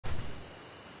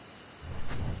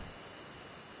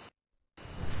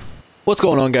What's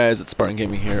going on, guys? It's Spartan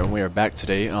Gaming here, and we are back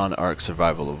today on Ark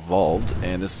Survival Evolved,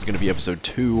 and this is going to be episode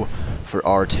 2 for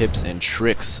our tips and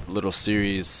tricks little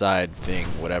series side thing,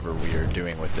 whatever we are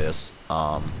doing with this.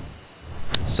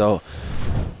 So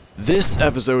this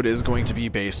episode is going to be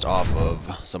based off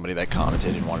of somebody that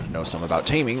commented and wanted to know something about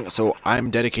taming, so I'm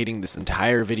dedicating this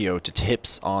entire video to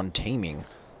tips on taming.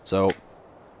 So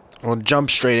we'll jump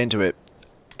straight into it.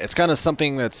 It's kind of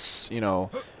something that's, you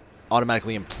know,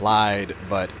 automatically implied,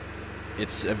 but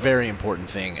it's a very important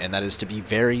thing, and that is to be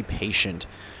very patient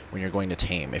when you're going to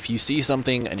tame. If you see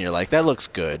something and you're like, that looks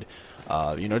good,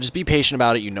 you know, just be patient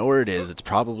about it. You know where it is. It's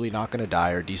probably not going to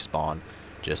die or despawn.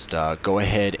 Just go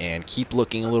ahead and keep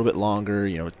looking a little bit longer.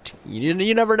 You know,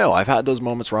 you never know. I've had those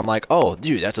moments where I'm like, oh,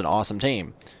 dude, that's an awesome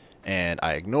tame. And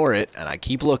I ignore it, and I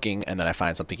keep looking, and then I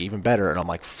find something even better, and I'm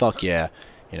like, fuck yeah.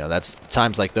 You know, that's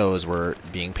times like those where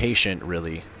being patient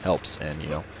really helps, and, you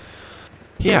know,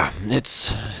 yeah,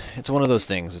 it's one of those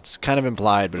things. It's kind of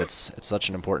implied, but it's such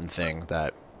an important thing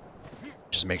that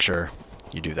just make sure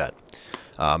you do that.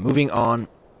 Moving on,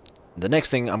 the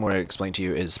next thing I'm going to explain to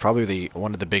you is probably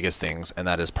one of the biggest things, and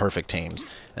that is perfect tames,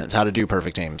 and it's how to do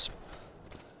perfect tames.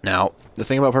 Now, the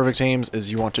thing about perfect tames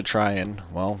is you want to try and,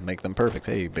 well, make them perfect.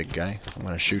 Hey, big guy, I'm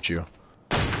going to shoot you.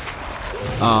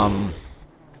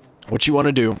 What you want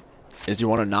to do is you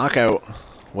want to knock out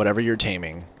whatever you're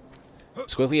taming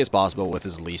as quickly as possible with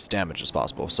as least damage as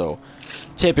possible. So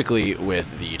typically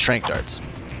with the trank darts,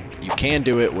 you can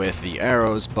do it with the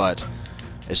arrows, but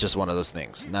it's just one of those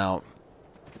things. Now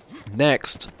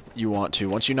next, you want to,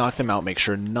 once you knock them out, make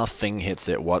sure nothing hits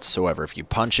it whatsoever. If you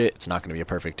punch it, it's not going to be a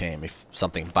perfect tame. If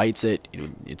something bites it,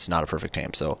 it's not a perfect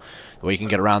tame. So the way you can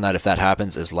get around that if that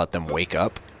happens is let them wake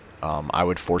up. I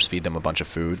would force feed them a bunch of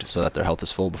food so that their health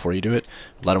is full before you do it.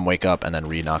 Let them wake up and then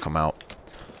re-knock them out.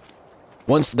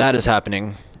 Once that is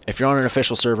happening, if you're on an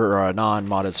official server or a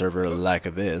non-modded server like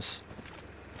this,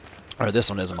 or this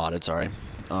one is a modded, sorry,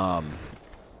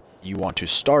 you want to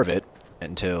starve it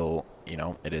until, you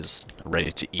know, it is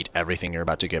ready to eat everything you're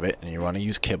about to give it, and you want to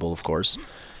use kibble, of course,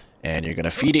 and you're going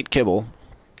to feed it kibble,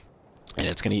 and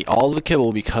it's going to eat all the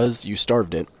kibble because you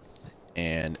starved it,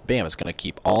 and bam, it's going to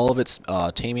keep all of its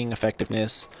taming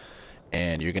effectiveness,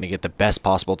 and you're going to get the best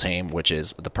possible tame, which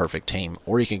is the perfect tame.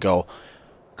 Or you can go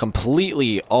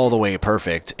completely all the way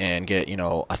perfect and get, you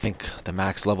know, I think the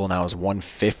max level now is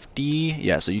 150.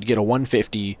 Yeah, so you'd get a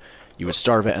 150. You would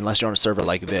starve it, unless you're on a server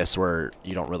like this where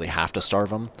you don't really have to starve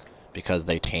them because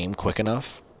they tame quick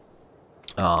enough.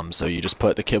 So you just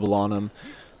put the kibble on them,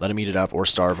 let them eat it up, or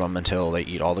starve them until they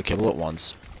eat all the kibble at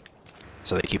once.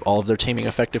 So they keep all of their taming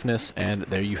effectiveness, and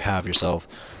there you have yourself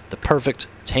the perfect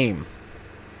tame.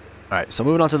 Alright, so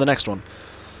moving on to the next one.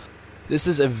 This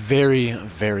is a very,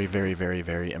 very, very, very,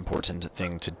 very important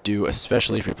thing to do,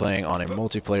 especially if you're playing on a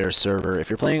multiplayer server. If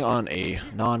you're playing on a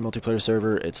non-multiplayer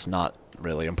server, it's not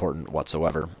really important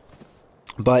whatsoever.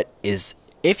 But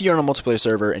if you're on a multiplayer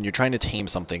server and you're trying to tame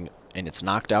something and it's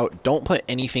knocked out, don't put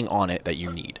anything on it that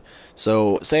you need.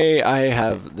 So say I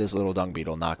have this little dung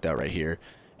beetle knocked out right here,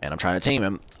 and I'm trying to tame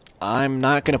him. I'm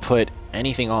not going to put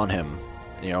anything on him.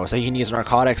 You know, say he needs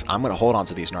narcotics, I'm going to hold on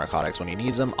to these narcotics. When he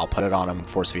needs them, I'll put it on him,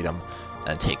 force feed him,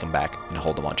 and take them back and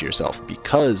hold them onto yourself.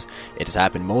 Because it has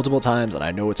happened multiple times, and I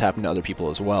know it's happened to other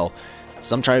people as well.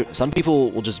 Some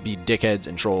people will just be dickheads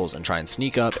and trolls and try and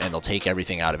sneak up, and they'll take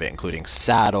everything out of it, including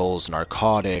saddles,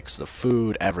 narcotics, the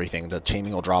food, everything. The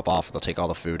taming will drop off, they'll take all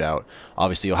the food out.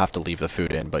 Obviously, you'll have to leave the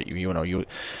food in, but you know,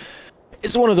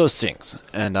 it's one of those things,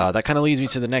 and that kind of leads me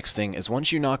to the next thing, is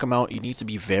once you knock them out, you need to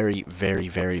be very, very,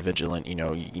 very vigilant. You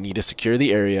know, you need to secure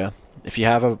the area. If you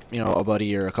have a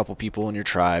buddy or a couple people in your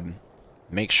tribe,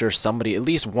 make sure somebody, at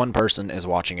least one person, is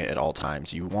watching it at all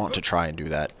times. You want to try and do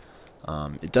that.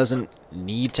 It doesn't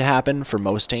need to happen for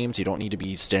most tames. You don't need to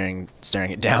be staring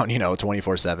it down, you know,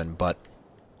 24/7, but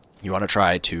you want to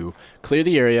try to clear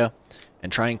the area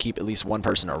and try and keep at least one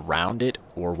person around it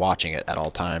or watching it at all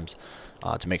times.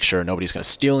 To make sure nobody's going to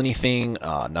steal anything,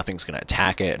 nothing's going to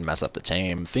attack it and mess up the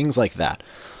tame, things like that.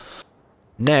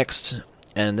 Next,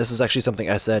 and this is actually something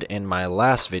I said in my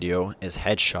last video, is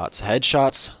headshots.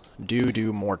 Headshots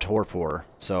do more torpor.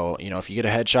 So, you know, if you get a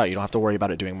headshot, you don't have to worry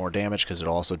about it doing more damage because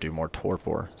it'll also do more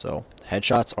torpor. So,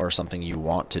 headshots are something you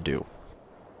want to do.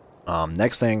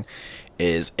 Next thing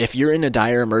is, if you're in a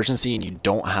dire emergency and you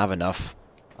don't have enough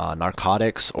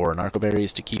narcotics or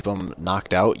narcoberries to keep them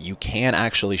knocked out, you can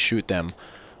actually shoot them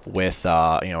with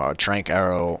you know, a trank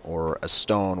arrow or a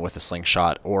stone with a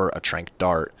slingshot or a trank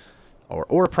dart or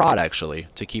a prod, actually,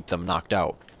 to keep them knocked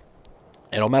out.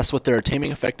 It'll mess with their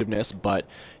taming effectiveness, but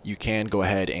you can go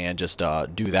ahead and just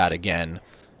do that again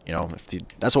You know,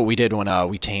 that's what we did when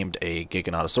we tamed a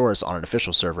Giganotosaurus on an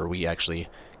official server. We actually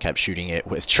kept shooting it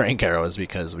with trank arrows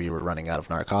because we were running out of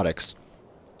narcotics.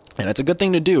 And it's a good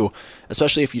thing to do,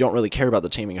 especially if you don't really care about the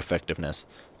taming effectiveness.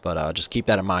 But just keep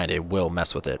that in mind, it will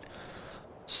mess with it.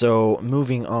 So,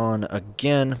 moving on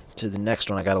again to the next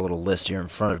one, I got a little list here in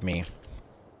front of me.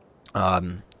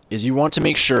 Is you want to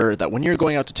make sure that when you're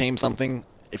going out to tame something,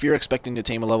 if you're expecting to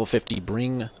tame a level 50,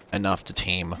 bring enough to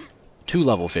tame 2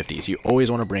 level 50s. You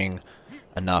always want to bring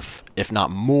enough, if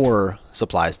not more,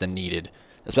 supplies than needed.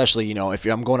 Especially, you know, if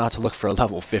I'm going out to look for a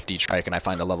level 50 trike and I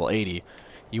find a level 80,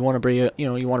 you want to bring,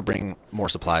 you want to bring more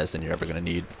supplies than you're ever going to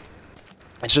need.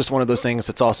 It's just one of those things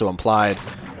that's also implied.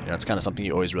 You know, it's kind of something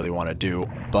you always really want to do,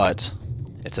 but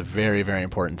it's a very, very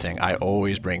important thing. I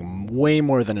always bring way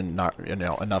more than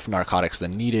enough narcotics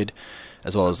than needed,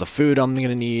 as well as the food I'm going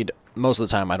to need. Most of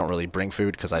the time, I don't really bring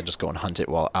food because I just go and hunt it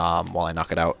while I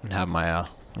knock it out and have my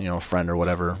friend or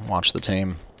whatever watch the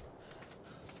tame.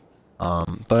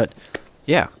 But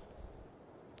yeah.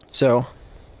 So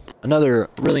another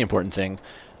really important thing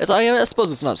is I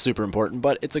suppose it's not super important,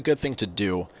 but it's a good thing to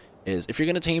do. Is if you're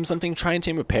going to tame something, try and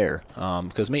tame a pair,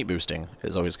 because mate boosting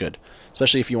is always good,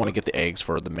 especially if you want to get the eggs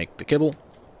for the make the kibble,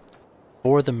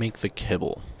 or the make the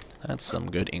kibble. That's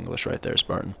some good English right there,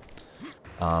 Spartan.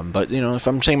 But, you know, if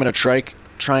I'm taming a trike,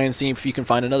 try and see if you can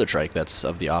find another trike that's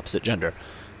of the opposite gender.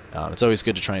 It's always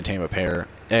good to try and tame a pair.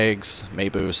 Eggs,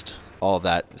 mate boost, all of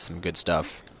that is some good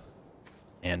stuff.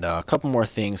 And a couple more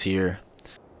things here.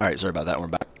 Alright, sorry about that, we're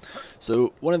back.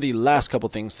 So, one of the last couple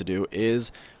things to do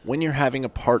is, when you're having a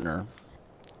partner,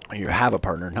 or you have a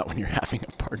partner, not when you're having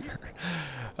a partner.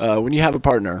 When you have a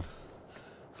partner,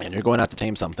 and you're going out to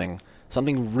tame something,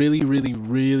 something really, really,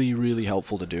 really, really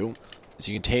helpful to do is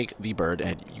you can take the bird,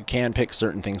 and you can pick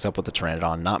certain things up with the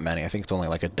Pteranodon, not many, I think it's only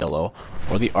like a Dillo,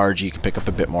 or the RG you can pick up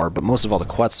a bit more, but most of all the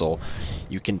Quetzal,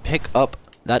 you can pick up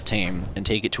that tame and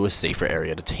take it to a safer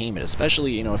area to tame it,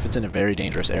 especially, you know, if it's in a very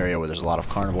dangerous area where there's a lot of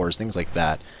carnivores, things like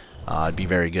that. It'd be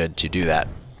very good to do that.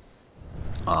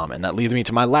 And that leads me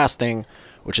to my last thing,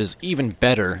 which is even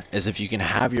better, is if you can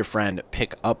have your friend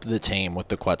pick up the tame with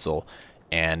the Quetzal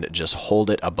and just hold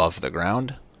it above the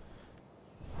ground.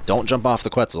 Don't jump off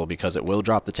the Quetzal because it will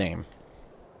drop the tame.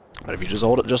 But if you just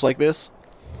hold it just like this,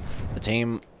 the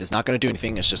tame is not going to do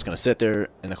anything. It's just going to sit there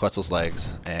in the Quetzal's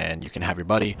legs, and you can have your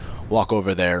buddy walk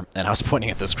over there. And I was pointing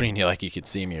at the screen here like you could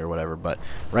see me or whatever, but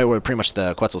right where pretty much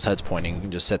the Quetzal's head's pointing, you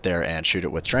can just sit there and shoot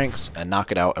it with tranks and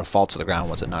knock it out and fall to the ground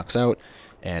once it knocks out,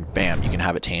 and bam, you can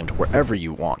have it tamed wherever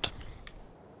you want.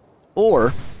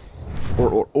 Or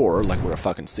like we're a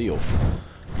fucking seal,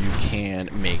 you can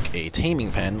make a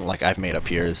taming pen like I've made up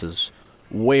here. This is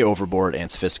way overboard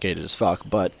and sophisticated as fuck,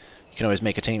 but you can always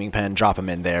make a taming pen, drop them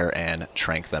in there, and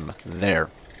trank them there.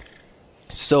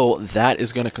 So that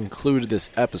is going to conclude this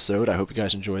episode. I hope you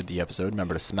guys enjoyed the episode.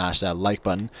 Remember to smash that like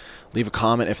button. Leave a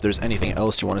comment if there's anything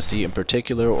else you want to see in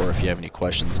particular, or if you have any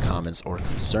questions, comments, or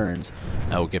concerns.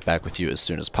 I will get back with you as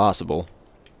soon as possible.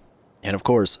 And of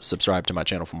course, subscribe to my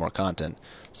channel for more content.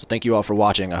 So thank you all for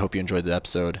watching. I hope you enjoyed the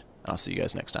episode. I'll see you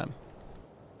guys next time.